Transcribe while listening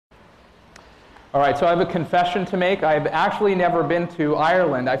All right, so I have a confession to make. I've actually never been to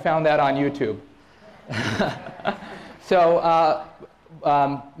Ireland. I found that on YouTube. So,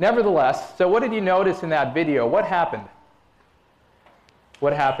 nevertheless, so what did you notice in that video? What happened?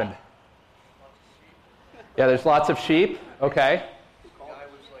 What happened? Yeah, there's lots of sheep. Okay. The guy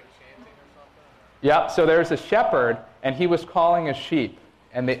was like chanting or something? Yep, so there's a shepherd, and he was calling his sheep,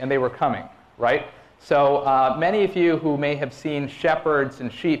 and they were coming, right? So many of you who may have seen shepherds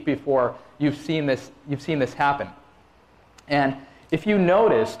and sheep before, you've seen this happen. And if you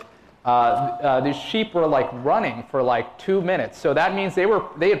noticed, these sheep were like running for like 2 minutes. So that means they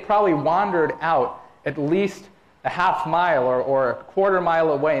had probably wandered out at least a half mile or a quarter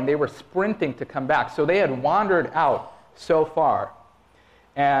mile away, and they were sprinting to come back. So they had wandered out so far.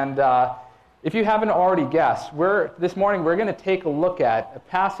 And if you haven't already guessed, this morning we're going to take a look at a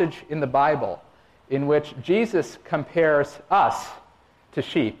passage in the Bible in which Jesus compares us to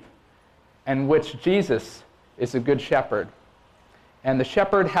sheep, and which Jesus is a good shepherd. And the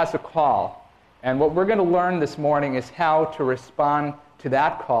shepherd has a call. And what we're going to learn this morning is how to respond to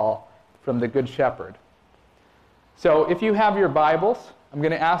that call from the good shepherd. So if you have your Bibles, I'm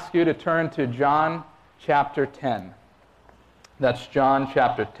going to ask you to turn to John chapter 10. That's John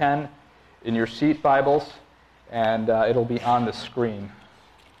chapter 10 in your seat Bibles, and it'll be on the screen.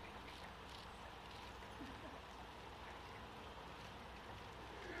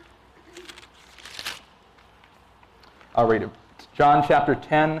 I'll read it. John chapter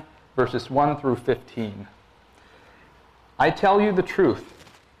 10, verses 1 through 15. I tell you the truth.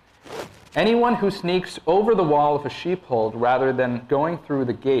 Anyone who sneaks over the wall of a sheepfold rather than going through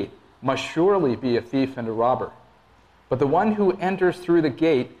the gate must surely be a thief and a robber. But the one who enters through the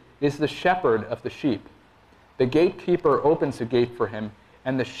gate is the shepherd of the sheep. The gatekeeper opens the gate for him,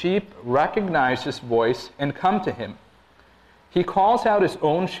 and the sheep recognize his voice and come to him. He calls out his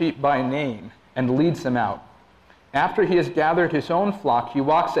own sheep by name and leads them out. After he has gathered his own flock, he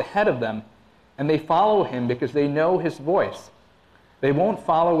walks ahead of them, and they follow him because they know his voice. They won't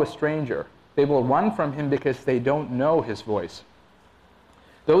follow a stranger. They will run from him because they don't know his voice.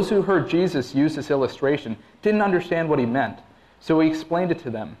 Those who heard Jesus use this illustration didn't understand what he meant, so he explained it to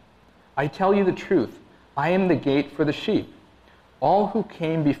them. I tell you the truth, I am the gate for the sheep. All who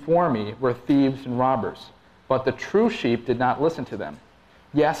came before me were thieves and robbers, but the true sheep did not listen to them.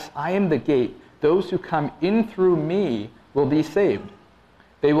 Yes, I am the gate. Those who come in through me will be saved.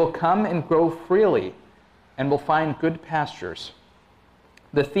 They will come and grow freely and will find good pastures.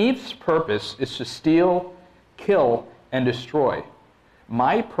 The thief's purpose is to steal, kill, and destroy.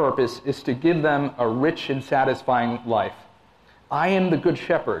 My purpose is to give them a rich and satisfying life. I am the good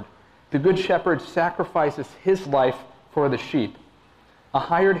shepherd. The good shepherd sacrifices his life for the sheep. A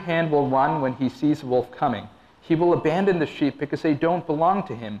hired hand will run when he sees a wolf coming. He will abandon the sheep because they don't belong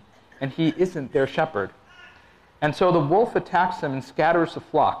to him, and he isn't their shepherd. And so the wolf attacks them and scatters the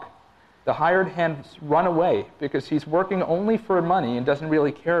flock. The hired hands run away because he's working only for money and doesn't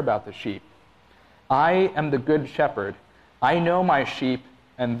really care about the sheep. I am the good shepherd. I know my sheep,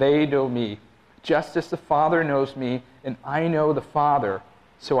 and they know me, just as the Father knows me, and I know the Father,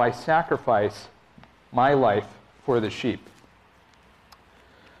 so I sacrifice my life for the sheep.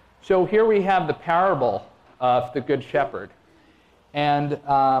 So here we have the parable of the Good Shepherd. And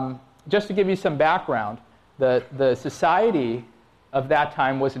just to give you some background, the society of that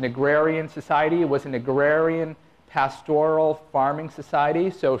time was an agrarian society. It was an agrarian pastoral farming society.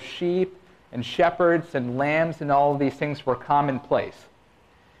 So sheep and shepherds and lambs and all of these things were commonplace.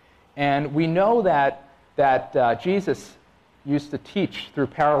 And we know that Jesus used to teach through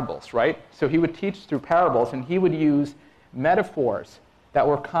parables, right? So he would teach through parables, and he would use metaphors that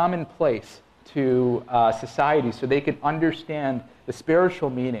were commonplace to society so they could understand the spiritual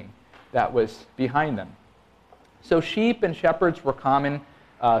meaning that was behind them. So sheep and shepherds were common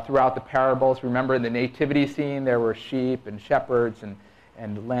throughout the parables. Remember in the nativity scene, there were sheep and shepherds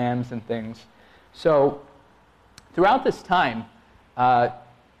and lambs and things. So throughout this time,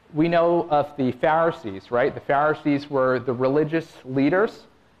 we know of the Pharisees, right? The Pharisees were the religious leaders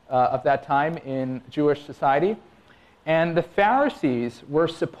of that time in Jewish society. And the Pharisees were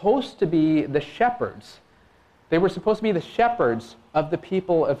supposed to be the shepherds. They were supposed to be the shepherds of the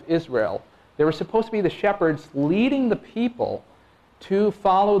people of Israel. They were supposed to be the shepherds leading the people to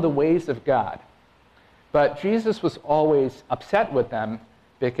follow the ways of God. But Jesus was always upset with them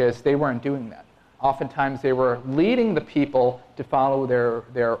because they weren't doing that. Oftentimes they were leading the people to follow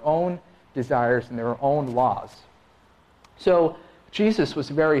their own desires and their own laws. So Jesus was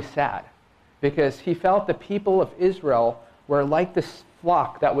very sad because he felt the people of Israel were like this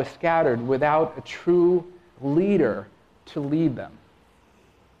flock that was scattered without a true leader to lead them.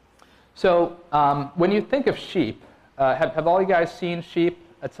 So when you think of sheep, have all you guys seen sheep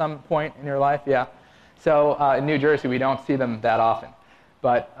at some point in your life? Yeah. So in New Jersey, we don't see them that often.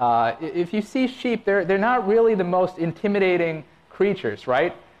 But if you see sheep, they're not really the most intimidating creatures,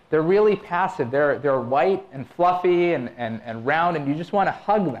 right? They're really passive. They're white and fluffy and round, and you just want to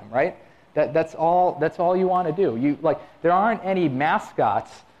hug them, right? That's all you want to do. There aren't any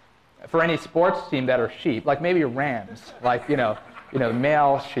mascots for any sports team that are sheep, like maybe Rams, like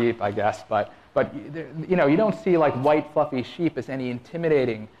male sheep, I guess. But you don't see like white fluffy sheep as any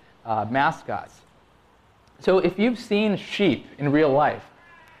intimidating mascots. So if you've seen sheep in real life,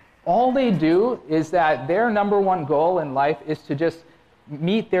 all they do is that their number one goal in life is to just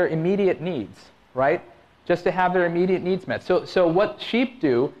meet their immediate needs, right? Just to have their immediate needs met. So what sheep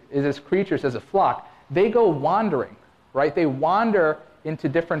do is, as creatures, as a flock, they go wandering, right? They wander into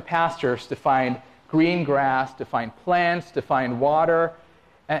different pastures to find green grass, to find plants, to find water,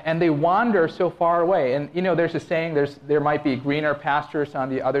 and they wander so far away. And there's a saying, there might be greener pastures on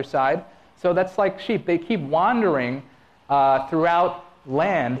the other side. So that's like sheep. They keep wandering throughout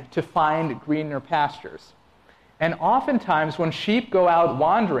land to find greener pastures. And oftentimes when sheep go out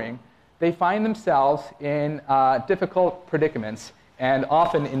wandering, they find themselves in difficult predicaments and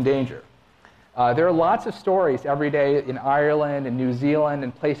often in danger. There are lots of stories every day in Ireland and New Zealand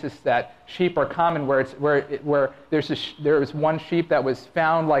and places that sheep are common, where there was one sheep that was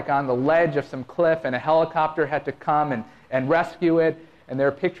found like on the ledge of some cliff, and a helicopter had to come and rescue it. And there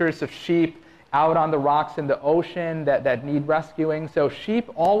are pictures of sheep out on the rocks in the ocean that need rescuing. So sheep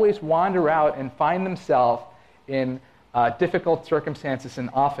always wander out and find themselves in difficult circumstances and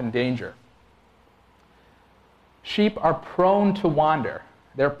often danger. Sheep are prone to wander.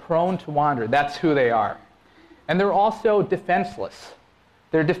 They're prone to wander. That's who they are. And they're also defenseless.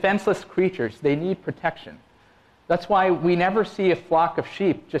 They're defenseless creatures. They need protection. That's why we never see a flock of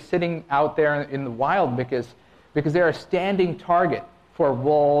sheep just sitting out there in the wild, because they're a standing target for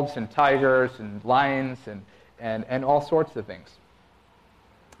wolves and tigers and lions and all sorts of things.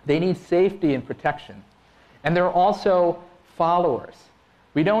 They need safety and protection. And they're also followers.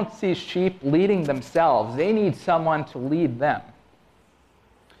 We don't see sheep leading themselves. They need someone to lead them.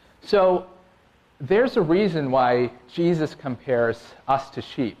 So there's a reason why Jesus compares us to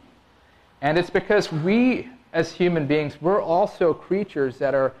sheep. And it's because we, as human beings, we're also creatures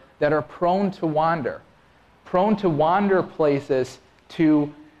that are prone to wander places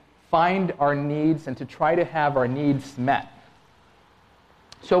to find our needs and to try to have our needs met.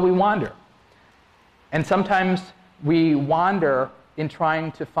 So we wander. And sometimes we wander in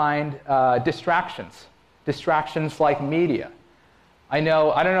trying to find distractions like media. I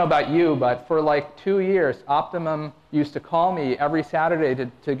don't know about you, but for like 2 years, Optimum used to call me every Saturday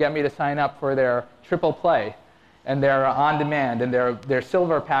to get me to sign up for their triple play and their on-demand and their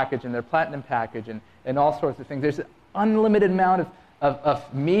silver package and their platinum package and all sorts of things. There's an unlimited amount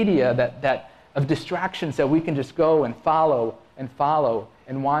of media of distractions that we can just go and follow and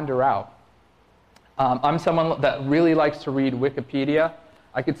wander out. I'm someone that really likes to read Wikipedia.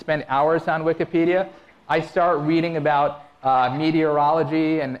 I could spend hours on Wikipedia. I start reading about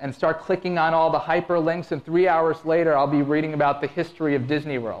meteorology and start clicking on all the hyperlinks, and 3 hours later I'll be reading about the history of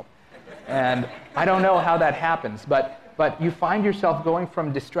Disney World. And I don't know how that happens, but you find yourself going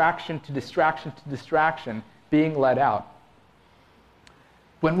from distraction to distraction to distraction, being led out.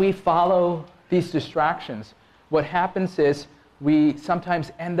 When we follow these distractions, what happens is we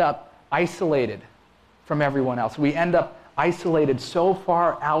sometimes end up isolated from everyone else. We end up isolated so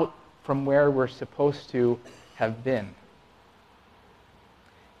far out from where we're supposed to have been.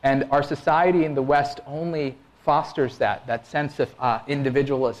 And our society in the West only fosters that sense of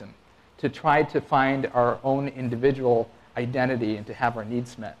individualism, to try to find our own individual identity and to have our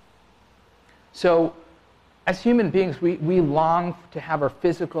needs met. So as human beings, we long to have our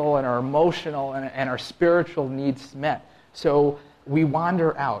physical and our emotional and our spiritual needs met. So we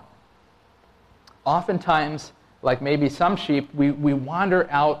wander out. Oftentimes, like maybe some sheep, we wander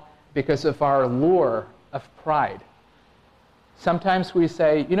out because of our lure of pride. Sometimes we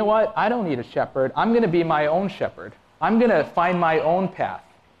say, you know what, I don't need a shepherd. I'm going to be my own shepherd. I'm going to find my own path.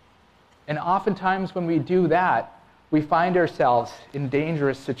 And oftentimes when we do that, we find ourselves in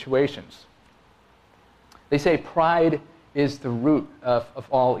dangerous situations. They say pride is the root of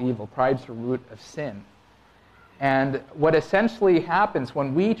all evil. Pride's the root of sin. And what essentially happens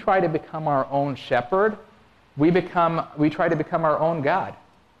when we try to become our own shepherd, we try to become our own God.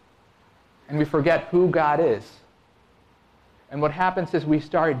 And we forget who God is. And what happens is we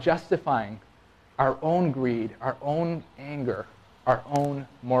start justifying our own greed, our own anger, our own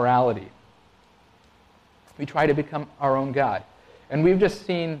morality. We try to become our own God. And we've just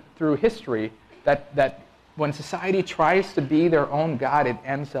seen through history that when society tries to be their own God, it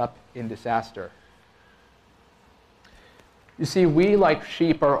ends up in disaster. You see, we, like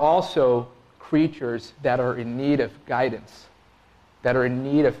sheep, are also creatures that are in need of guidance, that are in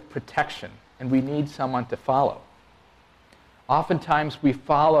need of protection, and we need someone to follow. Oftentimes, we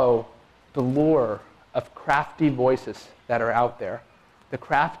follow the lure of crafty voices that are out there, the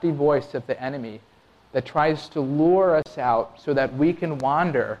crafty voice of the enemy that tries to lure us out so that we can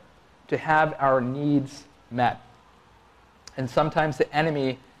wander to have our needs met. And sometimes the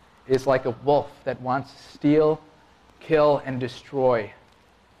enemy is like a wolf that wants to steal, kill, and destroy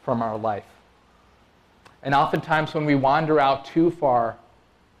from our life. And oftentimes when we wander out too far,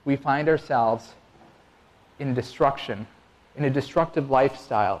 we find ourselves in destruction, in a destructive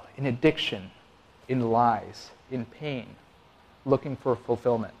lifestyle, in addiction, in lies, in pain, looking for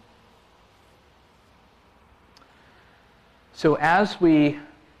fulfillment. So as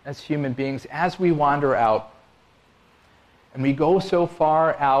human beings, as we wander out, and we go so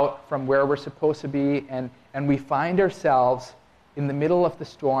far out from where we're supposed to be, and we find ourselves in the middle of the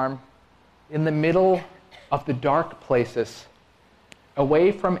storm, in the middle of the dark places,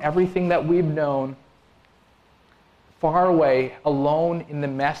 away from everything that we've known, far away, alone in the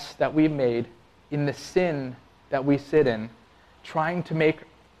mess that we've made, in the sin that we sit in, trying to make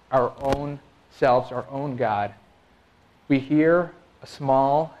our own selves our own God, we hear a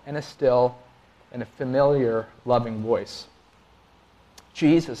small and a still and a familiar, loving voice.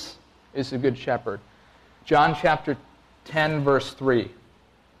 Jesus is the Good Shepherd. John chapter 10, verse 3.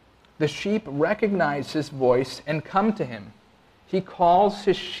 The sheep recognize his voice and come to him. He calls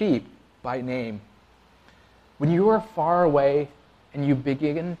his sheep by name. When you are far away and you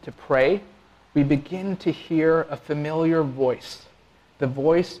begin to pray, we begin to hear a familiar voice, the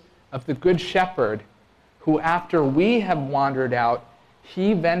voice of the Good Shepherd, who after we have wandered out,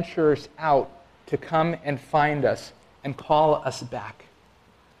 he ventures out to come and find us and call us back.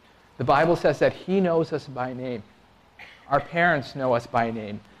 The Bible says that he knows us by name. Our parents know us by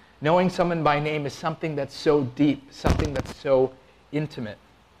name. Knowing someone by name is something that's so deep, something that's so intimate.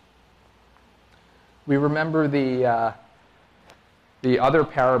 We remember the other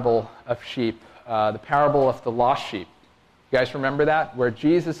parable of sheep, the parable of the lost sheep. You guys remember that? Where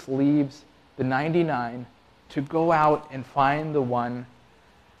Jesus leaves the 99 to go out and find the one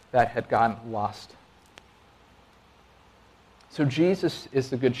that had gotten lost. So Jesus is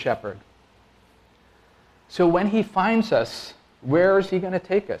the Good Shepherd. So when he finds us, where is he going to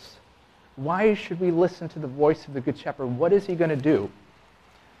take us? Why should we listen to the voice of the Good Shepherd? What is he going to do?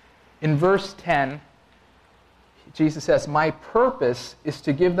 In verse 10, Jesus says, "My purpose is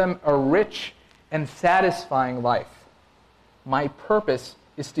to give them a rich and satisfying life." My purpose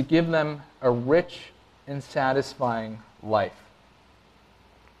is to give them a rich and satisfying life.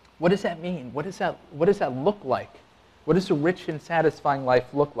 What does that mean? What does that look like? What does a rich and satisfying life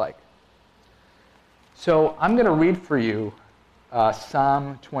look like? So I'm going to read for you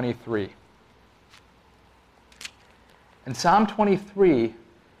Psalm 23. And Psalm 23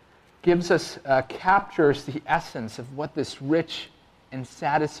 captures the essence of what this rich and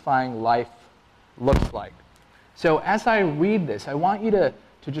satisfying life looks like. So as I read this, I want you to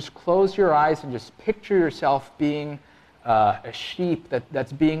just close your eyes and just picture yourself being a sheep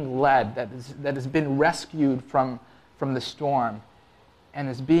that's being led, that has been rescued from the storm and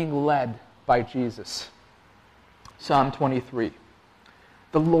is being led by Jesus. Psalm 23.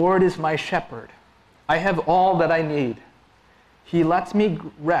 The Lord is my shepherd. I have all that I need. He lets me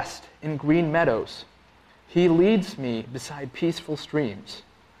rest in green meadows. He leads me beside peaceful streams.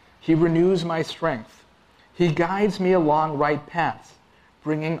 He renews my strength. He guides me along right paths,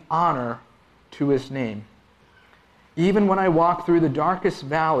 bringing honor to his name. Even when I walk through the darkest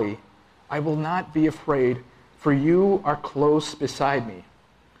valley, I will not be afraid, for you are close beside me.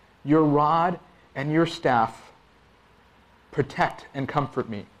 Your rod and your staff protect and comfort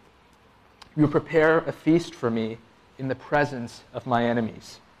me. You prepare a feast for me in the presence of my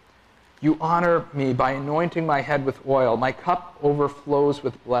enemies. You honor me by anointing my head with oil. My cup overflows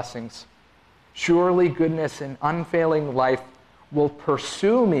with blessings. Surely goodness and unfailing life will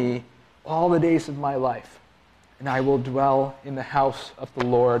pursue me all the days of my life, and I will dwell in the house of the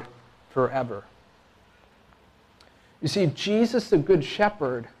Lord forever. You see, Jesus, the Good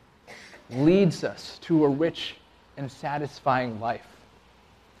Shepherd, leads us to a rich and satisfying life.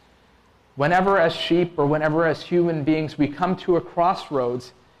 Whenever as sheep or whenever as human beings we come to a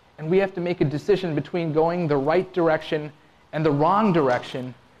crossroads and we have to make a decision between going the right direction and the wrong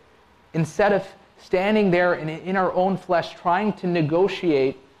direction, instead of standing there in our own flesh trying to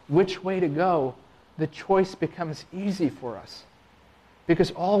negotiate which way to go, the choice becomes easy for us.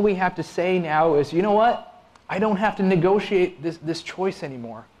 Because all we have to say now is, you know what? I don't have to negotiate this choice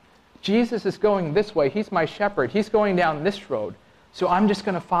anymore. Jesus is going this way. He's my shepherd. He's going down this road. So I'm just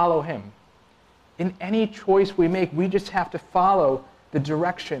going to follow him. In any choice we make, we just have to follow the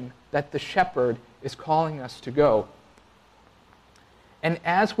direction that the shepherd is calling us to go. And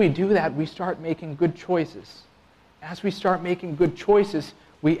as we do that, we start making good choices. As we start making good choices,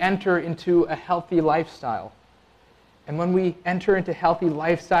 we enter into a healthy lifestyle. And when we enter into healthy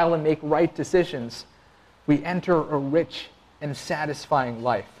lifestyle and make right decisions, we enter a rich and satisfying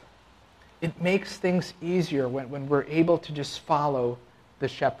life. It makes things easier when we're able to just follow the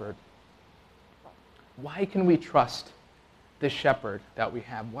shepherd. Why can we trust the shepherd that we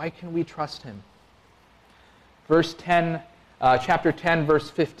have? Why can we trust him? Chapter 10, verse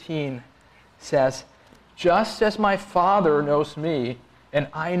 15 says, "Just as my Father knows me, and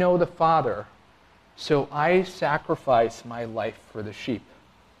I know the Father, so I sacrifice my life for the sheep."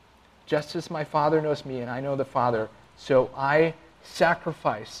 Just as my Father knows me, and I know the Father, so I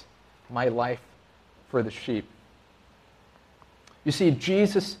sacrifice my life for the sheep. You see,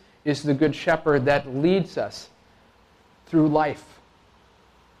 Jesus is the good shepherd that leads us through life.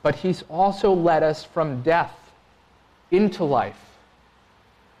 But he's also led us from death into life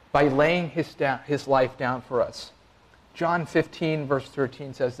by laying his life down for us. John 15, verse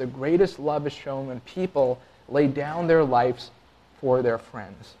 13 says, "The greatest love is shown when people lay down their lives for their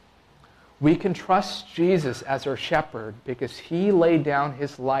friends." We can trust Jesus as our shepherd because he laid down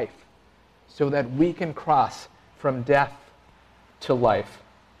his life so that we can cross from death to life.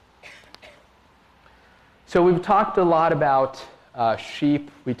 So we've talked a lot about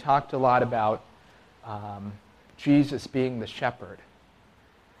sheep. We talked a lot about Jesus being the shepherd.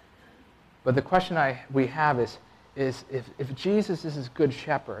 But the question we have is if Jesus is his good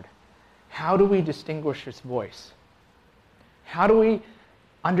shepherd, how do we distinguish his voice? How do we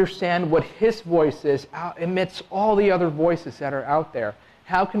understand what his voice is amidst all the other voices that are out there?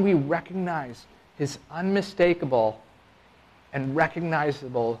 How can we recognize his unmistakable and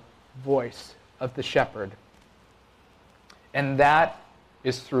recognizable voice of the shepherd? And that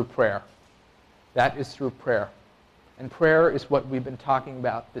is through prayer. That is through prayer. And prayer is what we've been talking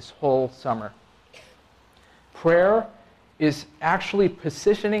about this whole summer. Prayer is actually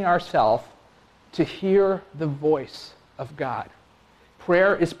positioning ourselves to hear the voice of God.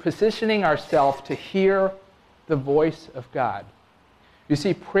 Prayer is positioning ourselves to hear the voice of God. You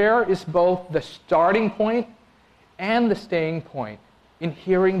see, prayer is both the starting point and the staying point in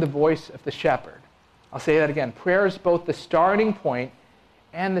hearing the voice of the shepherd. I'll say that again. Prayer is both the starting point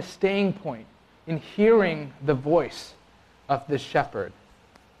and the staying point in hearing the voice of the shepherd.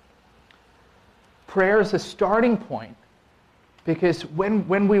 Prayer is a starting point because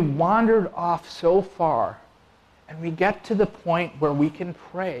when we wandered off so far and we get to the point where we can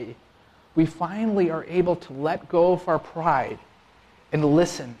pray, we finally are able to let go of our pride and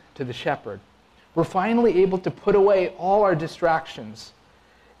listen to the shepherd. We're finally able to put away all our distractions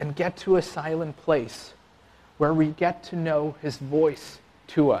and get to a silent place where we get to know his voice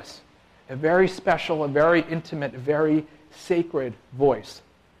to us. A very special, a very intimate, a very sacred voice.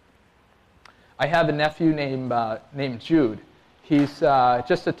 I have a nephew named Jude. He's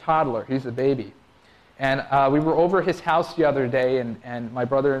just a toddler. He's a baby. And we were over his house the other day, and my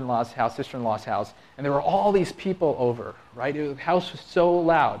brother-in-law's house, sister-in-law's house, and there were all these people over, right? The house was so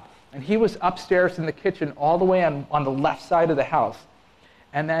loud. And he was upstairs in the kitchen all the way on the left side of the house.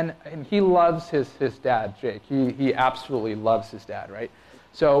 And he loves his dad, Jake. He absolutely loves his dad, right?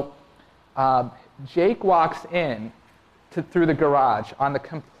 So Jake walks in through the garage on the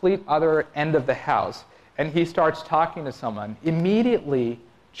complete other end of the house, and he starts talking to someone. Immediately,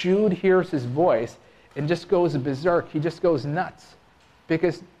 Jude hears his voice and just goes berserk. He just goes nuts.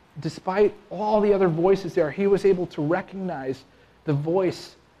 Because despite all the other voices there, he was able to recognize the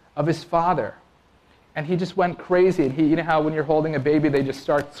voice of his father. And he just went crazy. And you know how when you're holding a baby, they just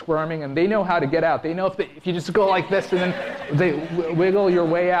start squirming, and they know how to get out. They know if you just go like this and then they wiggle your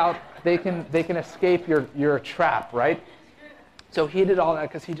way out, they can escape your trap, right? So he did all that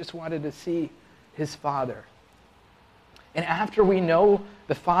because he just wanted to see his father. And after we know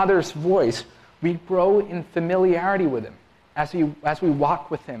the Father's voice, we grow in familiarity with him as we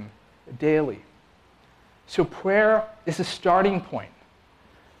walk with him daily. So prayer is a starting point,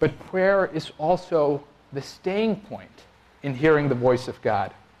 but prayer is also the staying point in hearing the voice of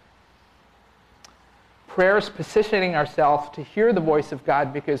God. Prayer is positioning ourselves to hear the voice of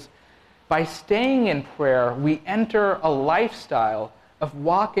God because by staying in prayer, we enter a lifestyle of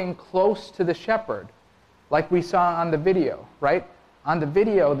walking close to the shepherd, like we saw on the video, right? On the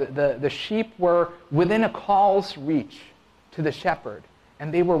video, the sheep were within a call's reach to the shepherd.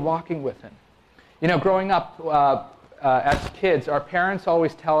 and they were walking with him. You know, growing up as kids, our parents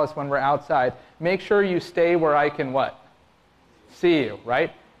always tell us when we're outside, make sure you stay where I can what? See you,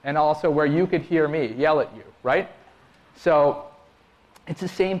 right? And also where you could hear me yell at you, right? So it's the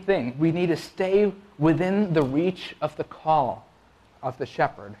same thing. We need to stay within the reach of the call of the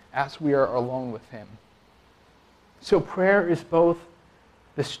shepherd as we are alone with him. So prayer is both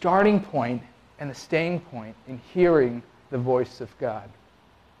the starting point and the staying point in hearing the voice of God.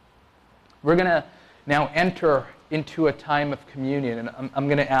 We're going to now enter into a time of communion, and I'm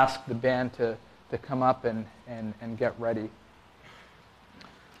going to ask the band to come up and get ready.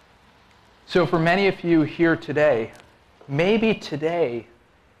 So for many of you here today, maybe today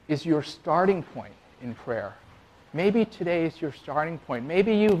is your starting point in prayer. Maybe today is your starting point.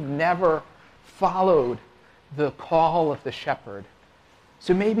 Maybe you've never followed the call of the shepherd.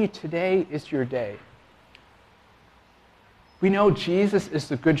 So maybe today is your day. We know Jesus is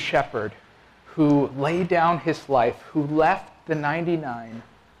the good shepherd who laid down his life, who left the 99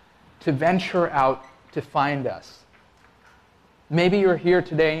 to venture out to find us. Maybe you're here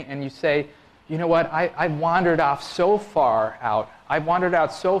today and you say, you know what, I wandered off so far out. I wandered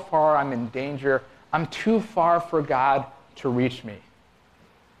out so far, I'm in danger. I'm too far for God to reach me.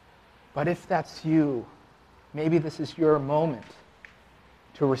 But if that's you, maybe this is your moment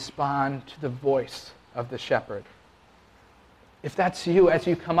to respond to the voice of the shepherd. If that's you, as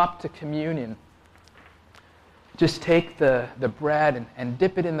you come up to communion, just take the bread and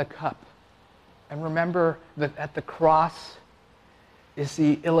dip it in the cup. And remember that at the cross is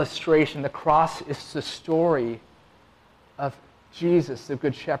the illustration. The cross is the story of Jesus, the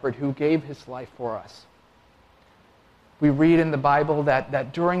Good Shepherd, who gave his life for us. We read in the Bible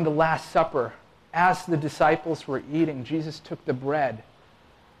that during the Last Supper, as the disciples were eating, Jesus took the bread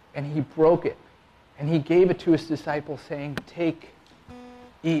and he broke it. And he gave it to his disciples saying, take,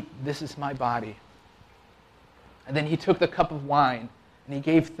 eat, this is my body. And then he took the cup of wine and he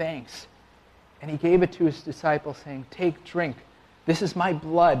gave thanks. And he gave it to his disciples saying, take, drink. This is my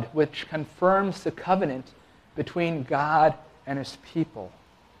blood, which confirms the covenant between God and his people.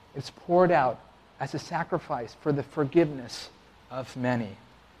 It's poured out as a sacrifice for the forgiveness of many.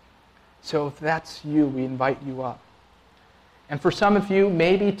 So if that's you, we invite you up. And for some of you,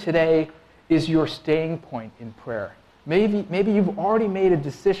 maybe today is your staying point in prayer. Maybe you've already made a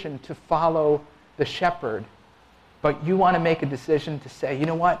decision to follow the shepherd, but you want to make a decision to say, you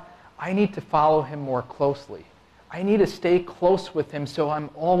know what? I need to follow him more closely. I need to stay close with him so I'm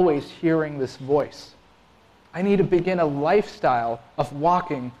always hearing this voice. I need to begin a lifestyle of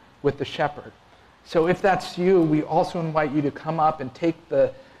walking with the shepherd. So if that's you, we also invite you to come up and take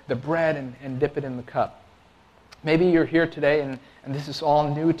the bread and dip it in the cup. Maybe you're here today and this is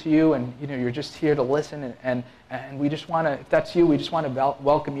all new to you and you're just here to listen and we just want to, if that's you, we just want to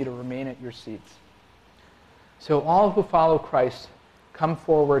welcome you to remain at your seats. So all who follow Christ, come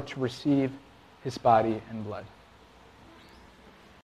forward to receive his body and blood.